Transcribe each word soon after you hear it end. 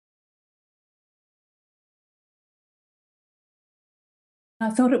I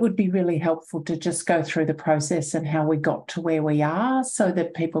thought it would be really helpful to just go through the process and how we got to where we are so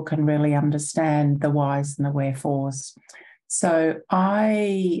that people can really understand the whys and the wherefores. So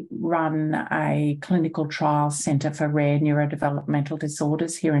I run a clinical trial centre for rare neurodevelopmental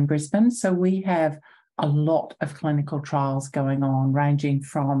disorders here in Brisbane. So we have a lot of clinical trials going on, ranging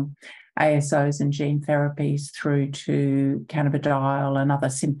from ASOs and gene therapies through to cannabidiol and other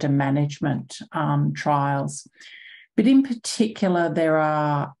symptom management trials. But in particular, there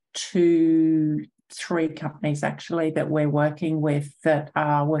are three companies actually that we're working with that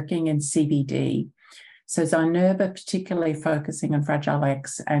are working in CBD. So Zynerba particularly focusing on Fragile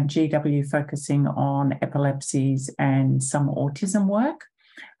X and GW focusing on epilepsies and some autism work.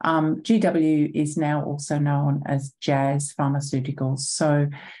 GW is now also known as Jazz Pharmaceuticals. So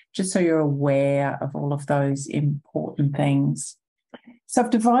just so you're aware of all of those important things. So I've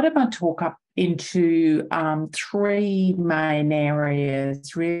divided my talk up into three main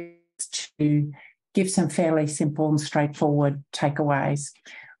areas, really, to give some fairly simple and straightforward takeaways.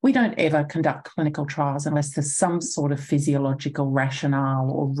 We don't ever conduct clinical trials unless there's some sort of physiological rationale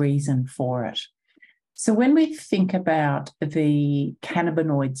or reason for it. So when we think about the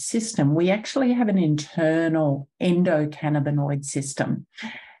cannabinoid system, we actually have an internal endocannabinoid system.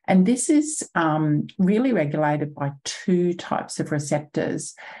 And this is really regulated by two types of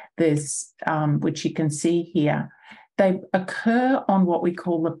receptors. There's, which you can see here. They occur on what we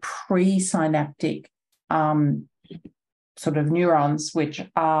call the presynaptic sort of neurons, which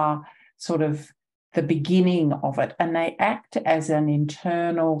are sort of the beginning of it, and they act as an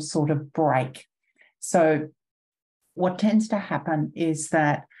internal sort of brake. So what tends to happen is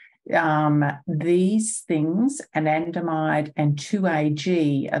that these things, anandamide and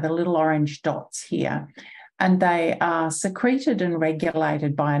 2-AG, are the little orange dots here, and they are secreted and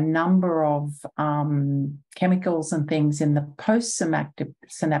regulated by a number of chemicals and things in the postsynaptic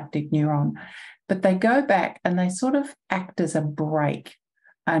neuron. But they go back and they sort of act as a brake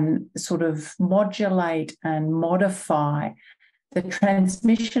and sort of modulate and modify the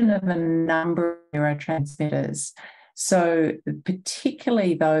transmission of a number of neurotransmitters. So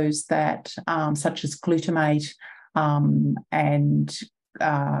particularly those that, such as glutamate and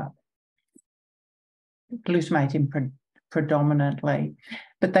glutamate predominantly,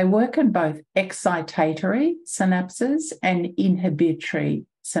 but they work in both excitatory synapses and inhibitory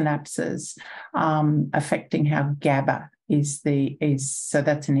synapses, affecting how GABA is so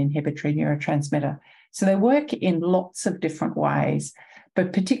that's an inhibitory neurotransmitter. So they work in lots of different ways,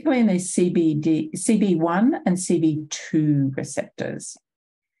 but particularly in these CB1 and CB2 receptors.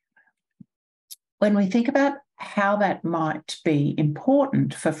 When we think about how that might be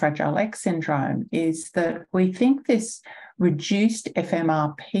important for Fragile X syndrome is that we think this reduced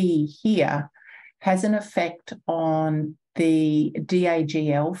FMRP here has an effect on the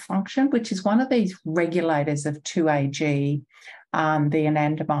DAGL function, which is one of these regulators of 2-AG, the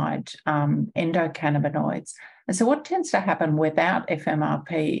anandamide endocannabinoids. And so what tends to happen without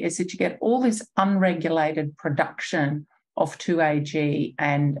FMRP is that you get all this unregulated production of 2-AG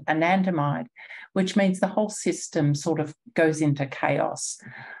and anandamide, which means the whole system sort of goes into chaos.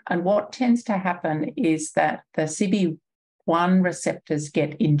 And what tends to happen is that the CB1 receptors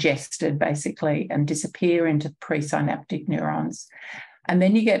get ingested basically and disappear into presynaptic neurons. And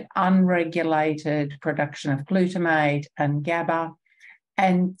then you get unregulated production of glutamate and GABA.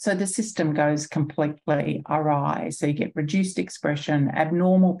 And so the system goes completely awry. So you get reduced expression,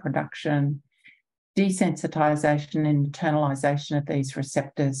 abnormal production, desensitization and internalization of these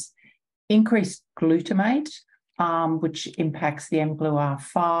receptors, increased glutamate, which impacts the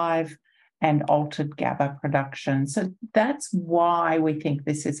mGluR5, and altered GABA production. So that's why we think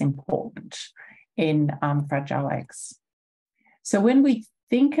this is important in Fragile X. So when we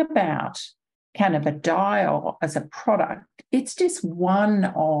think about cannabidiol as a product, it's just one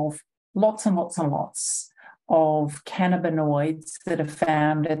of lots and lots and lots of cannabinoids that are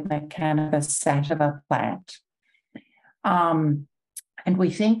found in the cannabis sativa plant. And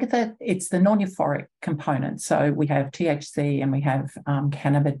we think that it's the non-euphoric component. So we have THC and we have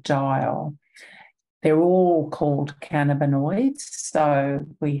cannabidiol. They're all called cannabinoids. So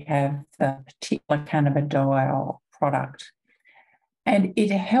we have the particular cannabidiol product. And it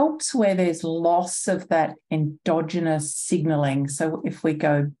helps where there's loss of that endogenous signaling. So if we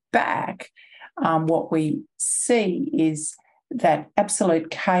go back, what we see is that absolute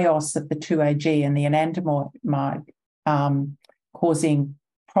chaos of the 2-AG and the anandamide causing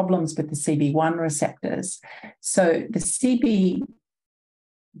problems with the CB1 receptors. So the CBD,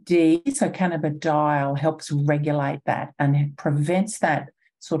 so cannabidiol, helps regulate that and it prevents that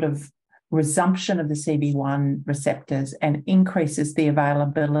sort of resumption of the CB1 receptors and increases the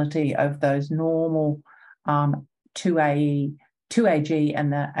availability of those normal 2AG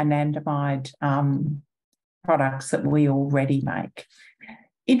and the anandamide products that we already make.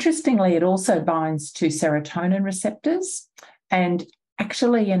 Interestingly, it also binds to serotonin receptors and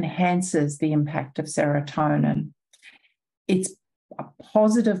actually enhances the impact of serotonin. It's a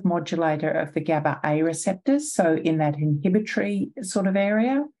positive modulator of the GABA A receptors, so in that inhibitory sort of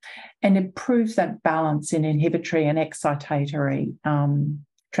area, and improves that balance in inhibitory and excitatory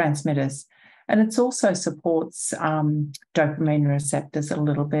transmitters. And it also supports dopamine receptors a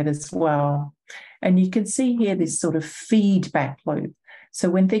little bit as well. And you can see here this sort of feedback loop. So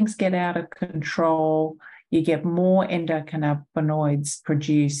when things get out of control, you get more endocannabinoids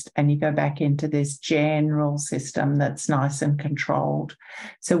produced and you go back into this general system that's nice and controlled.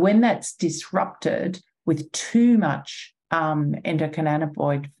 So when that's disrupted with too much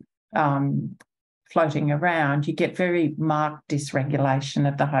endocannabinoid floating around, you get very marked dysregulation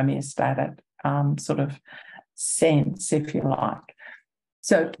of the homeostatic sort of sense, if you like.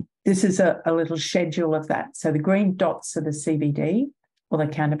 So this is a little schedule of that. So the green dots are the CBD, or the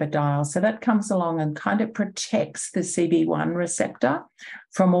cannabidiol. So that comes along and kind of protects the CB1 receptor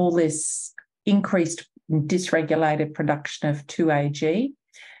from all this increased dysregulated production of 2AG.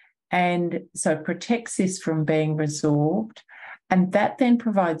 And so it protects this from being resorbed. And that then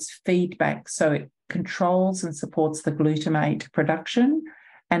provides feedback. So it controls and supports the glutamate production.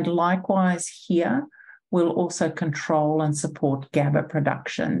 And likewise here, will also control and support GABA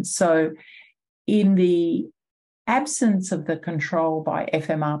production. So in the absence of the control by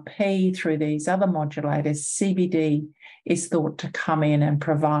FMRP through these other modulators, CBD is thought to come in and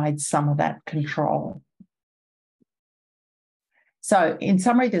provide some of that control. So in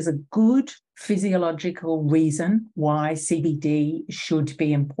summary, there's a good physiological reason why CBD should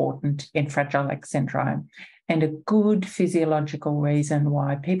be important in Fragile X syndrome, and a good physiological reason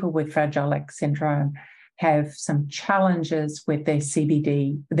why people with Fragile X syndrome have some challenges with their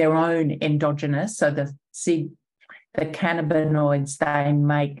CBD, their own endogenous, so the cannabinoids they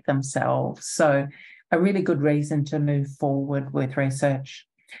make themselves. So a really good reason to move forward with research.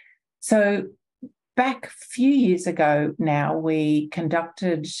 So back a few years ago now, we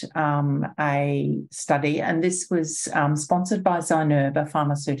conducted a study, and this was sponsored by Zynerba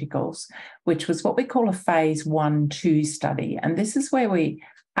Pharmaceuticals, which was what we call a phase 1-2 study. And this is where we,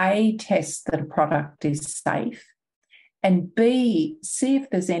 A, test that a product is safe, and B, see if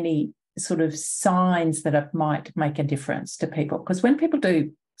there's any sort of signs that it might make a difference to people. Because when people do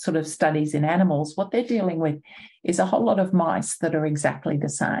sort of studies in animals, what they're dealing with is a whole lot of mice that are exactly the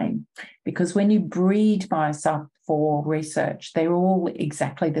same. Because when you breed mice up for research, they're all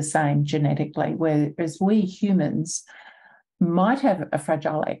exactly the same genetically, whereas we humans might have a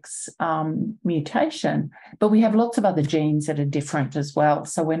Fragile X mutation, but we have lots of other genes that are different as well.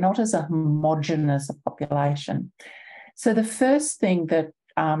 So we're not as a homogenous a population. So the first thing that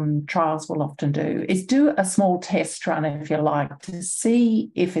trials will often do is do a small test run, if you like, to see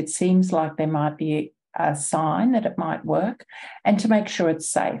if it seems like there might be a sign that it might work, and to make sure it's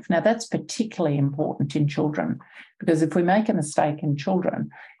safe. Now, that's particularly important in children, because if we make a mistake in children,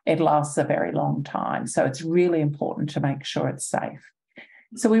 it lasts a very long time. So it's really important to make sure it's safe.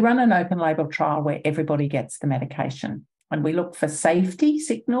 So we run an open label trial where everybody gets the medication, and we look for safety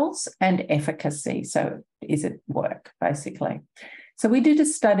signals and efficacy. So is it work, basically? So we did a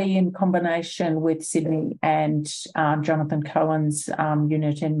study in combination with Sydney and Jonathan Cohen's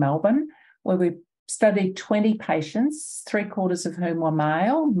unit in Melbourne, where we studied 20 patients, 3/4 of whom were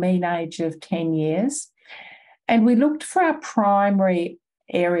male, mean age of 10 years. And we looked for our primary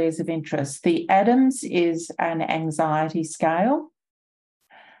areas of interest. The ADAMS is an anxiety scale.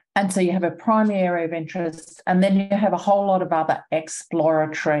 And so you have a primary area of interest, and then you have a whole lot of other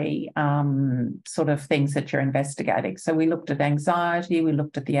exploratory sort of things that you're investigating. So we looked at anxiety, we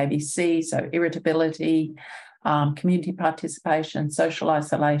looked at the ABC, so irritability, community participation, social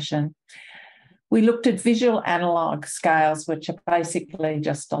isolation. We looked at visual analog scales, which are basically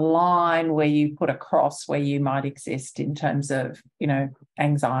just a line where you put a cross where you might exist in terms of,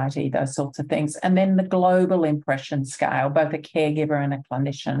 anxiety, those sorts of things. And then the global impression scale, both a caregiver and a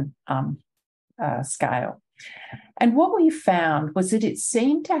clinician scale. And what we found was that it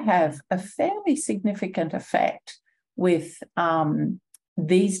seemed to have a fairly significant effect with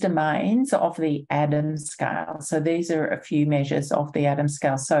these domains of the ADAMS scale. So these are a few measures of the ADAMS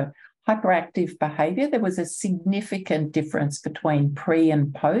scale. So hyperactive behaviour, there was a significant difference between pre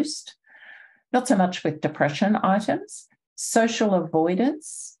and post, not so much with depression items, social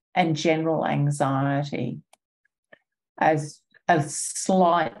avoidance and general anxiety, as a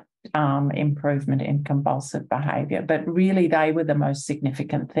slight improvement in compulsive behaviour, but really they were the most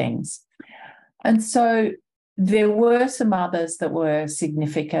significant things. And so there were some others that were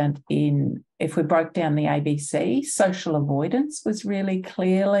significant in, if we broke down the ABC, social avoidance was really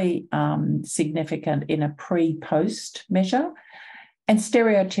clearly significant in a pre-post measure. And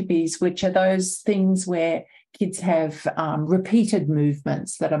stereotypies, which are those things where kids have repeated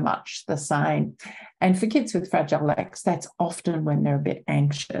movements that are much the same. And for kids with Fragile X, that's often when they're a bit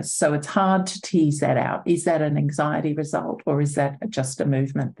anxious. So it's hard to tease that out. Is that an anxiety result or is that just a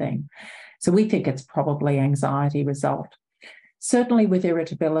movement thing? So we think it's probably anxiety result. Certainly with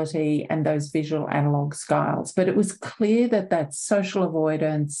irritability and those visual analog scales, but it was clear that that social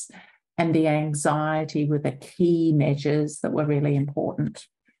avoidance and the anxiety were the key measures that were really important.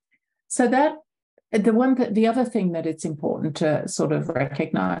 So that the other thing that it's important to sort of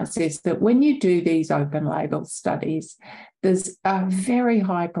recognise is that when you do these open label studies, there's a very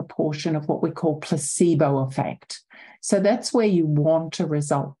high proportion of what we call placebo effect. So that's where you want a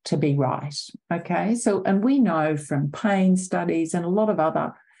result to be right, okay? So, and we know from pain studies and a lot of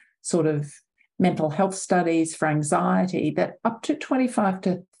other sort of mental health studies for anxiety that up to 25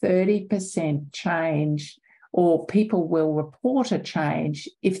 to 30% change, or people will report a change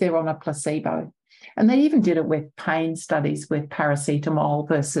if they're on a placebo. And they even did it with pain studies with paracetamol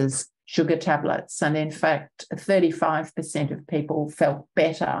versus sugar tablets. And in fact, 35% of people felt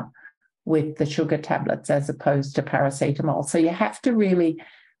better with the sugar tablets as opposed to paracetamol. So you have to really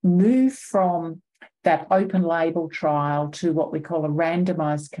move from that open label trial to what we call a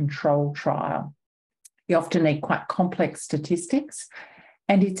randomized control trial. You often need quite complex statistics.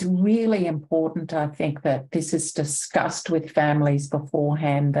 And it's really important, I think, that this is discussed with families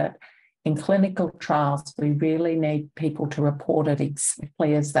beforehand, that in clinical trials, we really need people to report it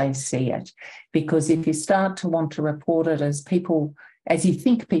exactly as they see it. Because if you start to want to report it as you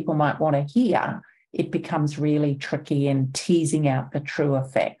think people might want to hear, it becomes really tricky in teasing out the true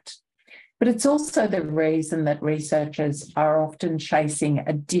effect. But it's also the reason that researchers are often chasing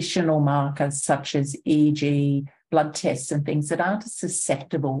additional markers such as EEG, blood tests and things that aren't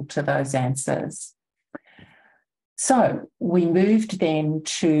susceptible to those answers. So we moved then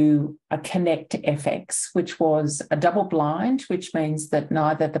to a Connect FX, which was a double blind, which means that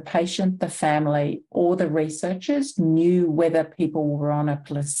neither the patient, the family, or the researchers knew whether people were on a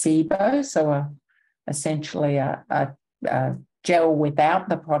placebo, so essentially a gel without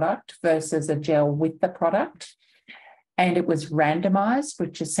the product versus a gel with the product. And it was randomized,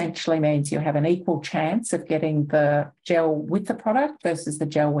 which essentially means you have an equal chance of getting the gel with the product versus the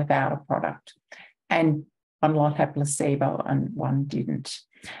gel without a product. And one lot had placebo and one didn't.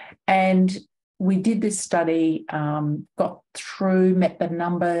 And we did this study, got through, met the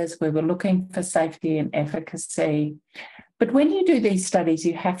numbers. We were looking for safety and efficacy. But when you do these studies,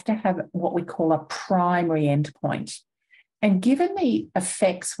 you have to have what we call a primary endpoint. And given the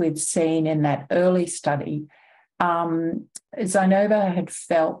effects we've seen in that early study, Zynerba had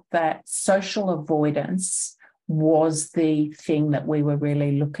felt that social avoidance was the thing that we were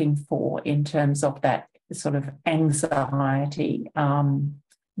really looking for in terms of that sort of anxiety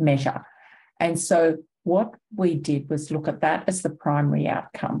measure. And so what we did was look at that as the primary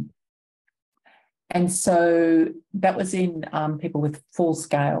outcome. And so that was in people with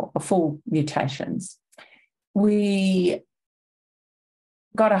full mutations. We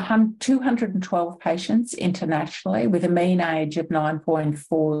got 212 patients internationally with a mean age of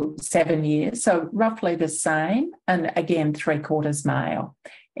 9.47 years, so roughly the same, and again, 3/4 male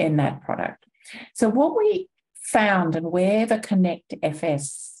in that product. So what we found, and where the Connect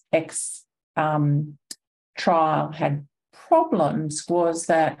FX trial had problems, was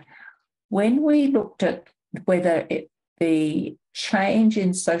that when we looked at whether the change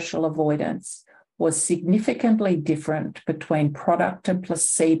in social avoidance was significantly different between product and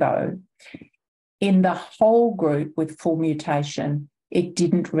placebo, in the whole group with full mutation, it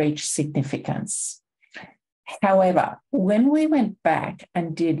didn't reach significance. However, when we went back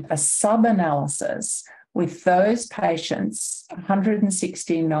and did a sub-analysis with those patients,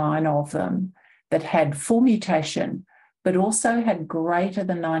 169 of them, that had full mutation, but also had greater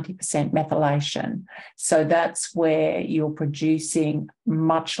than 90% methylation. So that's where you're producing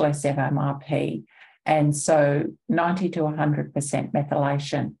much less FMRP. And so 90 to 100%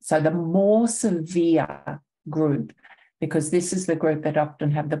 methylation. So the more severe group, because this is the group that often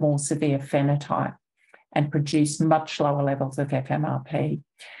have the more severe phenotype and produce much lower levels of FMRP,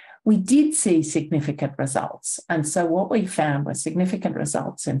 we did see significant results. And so what we found was significant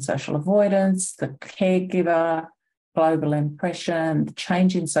results in social avoidance, the caregiver, global impression, the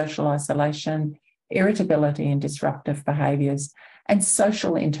change in social isolation, irritability and disruptive behaviours. and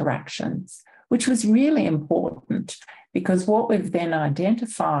social interactions, which was really important because what we've then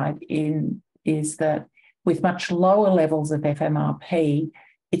identified is that with much lower levels of FMRP,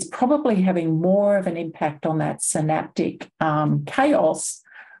 it's probably having more of an impact on that synaptic chaos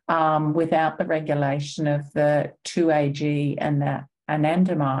without the regulation of the 2-AG and the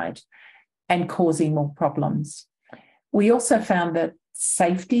anandamide and causing more problems. We also found that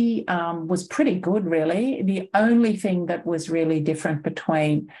safety was pretty good, really. The only thing that was really different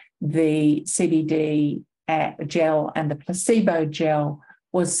between the CBD gel and the placebo gel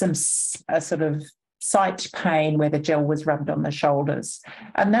was some sort of site pain where the gel was rubbed on the shoulders.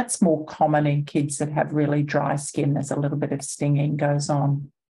 And that's more common in kids that have really dry skin. There's a little bit of stinging goes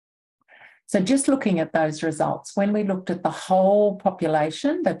on. So just looking at those results, when we looked at the whole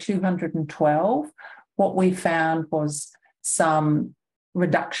population, the 212, what we found was some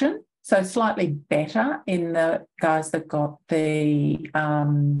reduction, so slightly better in the guys that got the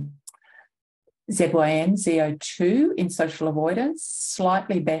ZYN, ZO2 in social avoidance,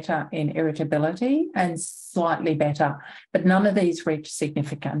 slightly better in irritability and slightly better, but none of these reached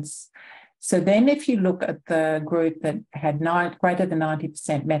significance. So then if you look at the group that had greater than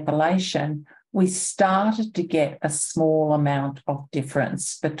 90% methylation, we started to get a small amount of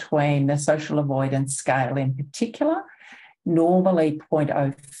difference between the social avoidance scale in particular. Normally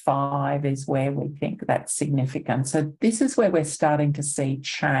 0.05 is where we think that's significant. So this is where we're starting to see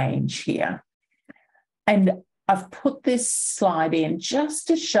change here. And I've put this slide in just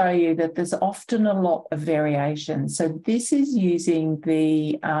to show you that there's often a lot of variation. So this is using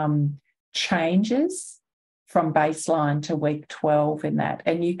the changes from baseline to week 12 in that.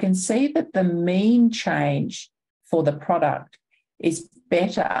 And you can see that the mean change for the product is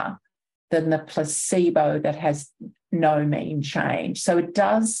better than the placebo that has no mean change. So it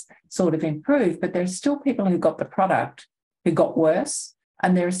does sort of improve, but there are still people who got the product who got worse,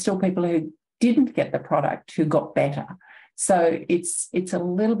 and there are still people who didn't get the product who got better. So it's a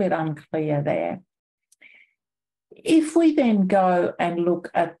little bit unclear there. If we then go and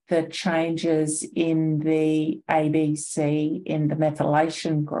look at the changes in the ABC in the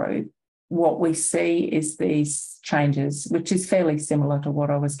methylation group, what we see is these changes, which is fairly similar to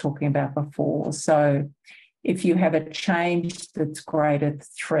what I was talking about before. So if you have a change that's greater than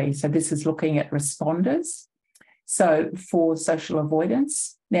 3, so this is looking at responders. So for social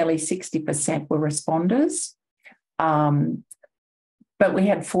avoidance, nearly 60% were responders. But we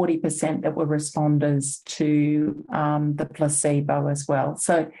had 40% that were responders to the placebo as well.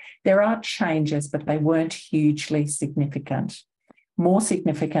 So there are changes, but they weren't hugely significant. More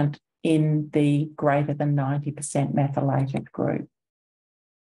significant in the greater than 90% methylated group.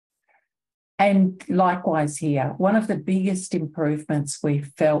 And likewise here, one of the biggest improvements we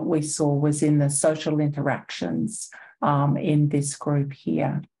felt we saw was in the social interactions in this group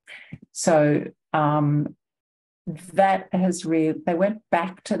here. So that has they went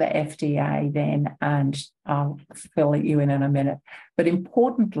back to the FDA then, and I'll fill you in a minute. But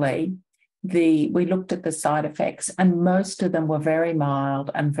importantly, we looked at the side effects, and most of them were very mild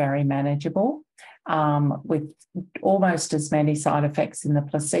and very manageable, with almost as many side effects in the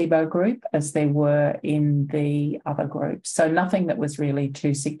placebo group as there were in the other groups. So nothing that was really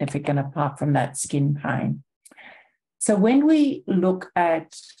too significant apart from that skin pain. So when we look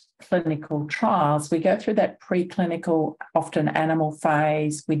at clinical trials, we go through that preclinical, often animal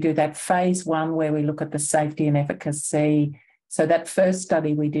phase. We do that phase 1 where we look at the safety and efficacy. So that first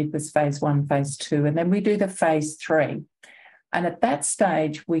study we did was phase 1, phase 2, and then we do the phase 3. And at that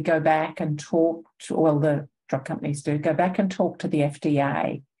stage, we go back and talk to, well, the drug companies do go back and talk to the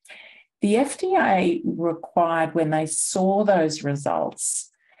FDA. The FDA required, when they saw those results,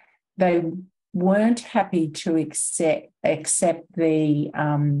 they weren't happy to accept the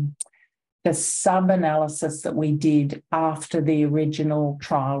sub-analysis that we did after the original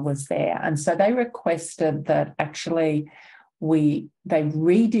trial was there. And so they requested that actually they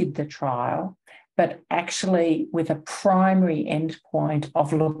redid the trial, but actually with a primary endpoint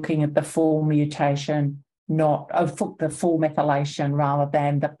of looking at the full mutation, not of the full methylation rather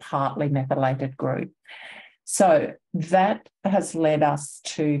than the partly methylated group. So that has led us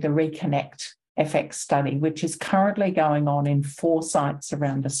to the RECONNECT FX study, which is currently going on in 4 sites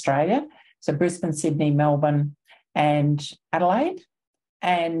around Australia. So Brisbane, Sydney, Melbourne, and Adelaide.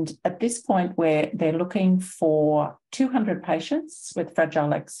 And at this point, they're looking for 200 patients with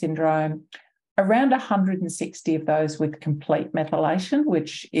Fragile X syndrome, around 160 of those with complete methylation,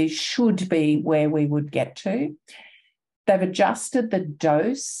 which should be where we would get to. They've adjusted the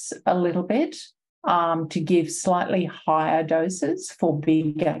dose a little bit to give slightly higher doses for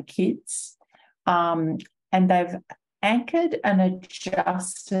bigger kids. And they've anchored and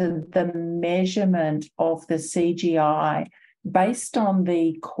adjusted the measurement of the CGI based on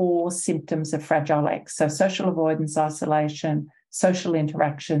the core symptoms of Fragile X, so social avoidance, isolation, social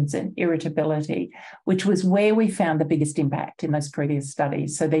interactions, and irritability, which was where we found the biggest impact in those previous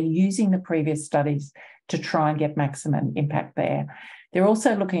studies. So they're using the previous studies to try and get maximum impact there. They're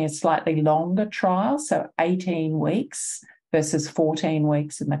also looking at slightly longer trials, so 18 weeks versus 14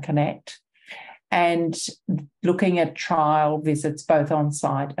 weeks in the Connect, and looking at trial visits both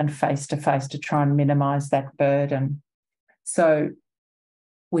on-site and face-to-face to try and minimise that burden. So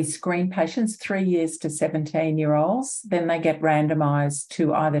we screen patients 3 years to 17-year-olds, then they get randomised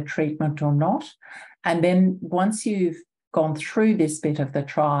to either treatment or not. And then once you've gone through this bit of the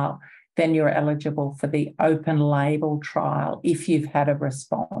trial, then you're eligible for the open label trial if you've had a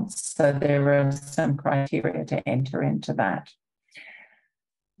response. So there are some criteria to enter into that.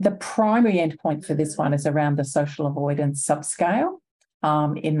 The primary endpoint for this one is around the social avoidance subscale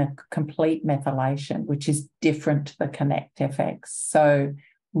in the complete methylation, which is different to the Connect FX. So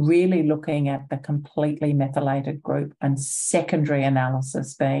really looking at the completely methylated group and secondary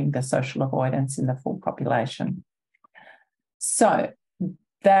analysis being the social avoidance in the full population. So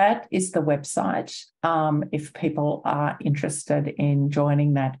that is the website if people are interested in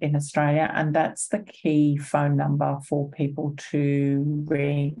joining that in Australia, and that's the key phone number for people to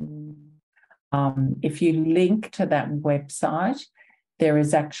ring. If you link to that website, there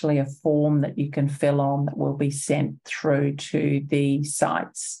is actually a form that you can fill on that will be sent through to the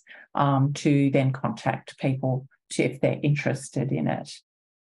sites to then contact people if they're interested in it.